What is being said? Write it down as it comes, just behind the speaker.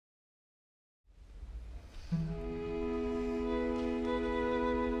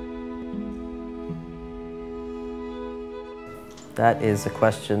That is a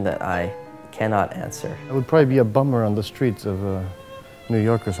question that I cannot answer. I would probably be a bummer on the streets of New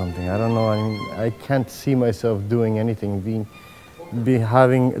York or something. I don't know. I can't see myself doing anything,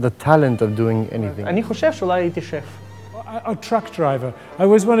 having the talent of doing anything. אני חושב שאולי הייתי שף. A truck driver. I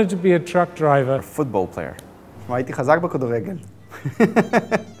always wanted to be a truck driver. A football player. הייתי חזק בכדורגל.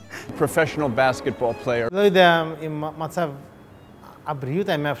 Professional basketball player. לא יודע אם מצב הבריאות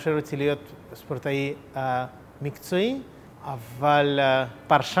היה מאפשר אותי להיות ספורטאי מקצועי, אבל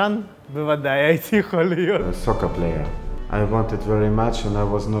פרשן בוודאי הייתי יכול להיות. A soccer player. I wanted very much and I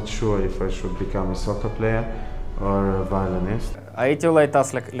was not sure if I should become a soccer player or a violinist. הייתי אולי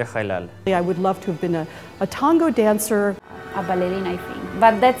טס לחיילל. I would love to have been a tango dancer. A ballerina, I think.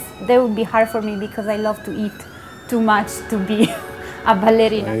 But that would be hard for me because I love to eat too much to be a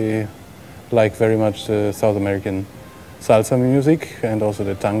ballerina. I like very much the South American salsa music and also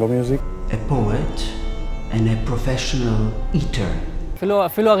the tango music. A poet and a professional eater.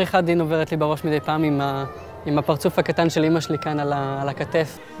 אפילו עריכת דין עוברת לי בראש מדי פעם עם הפרצוף הקטן של אמא שלי כאן על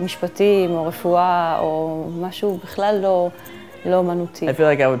הכתף. משפטים או רפואה או משהו בכלל לא אומנותי. I feel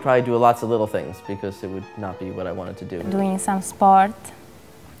like I would probably do lots of little things because it would not be what I wanted to do. Doing some sport,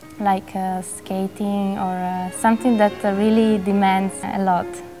 like skating or something that really demands a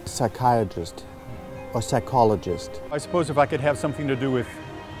lot. Psychiatrist or psychologist. I suppose if I could have something to do with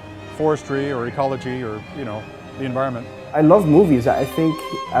forestry or ecology or, you know, the environment. I love movies. I think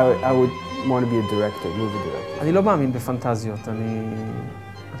I would want to be a director, movie director. אני לא מאמין בפנטזיות. אני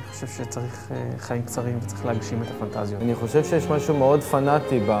חושב שצריך חיים קצרים וצריך להגשים את הפנטזיות. אני חושב שיש משהו מאוד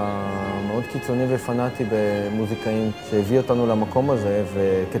פנאטי, מאוד קיצוני ופנאטי במוזיקאים שהביא אותנו למקום הזה,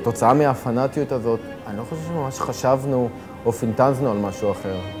 וכתוצאה מהפנאטיות הזאת, אני לא חושב שממש חשבנו או פינטזנו על משהו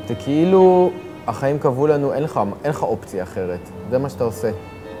אחר. זה כאילו החיים קבעו לנו, אין לך אופציה אחרת. זה מה שאתה עושה,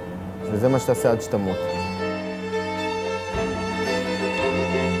 וזה מה שאתה עושה עד שתמות.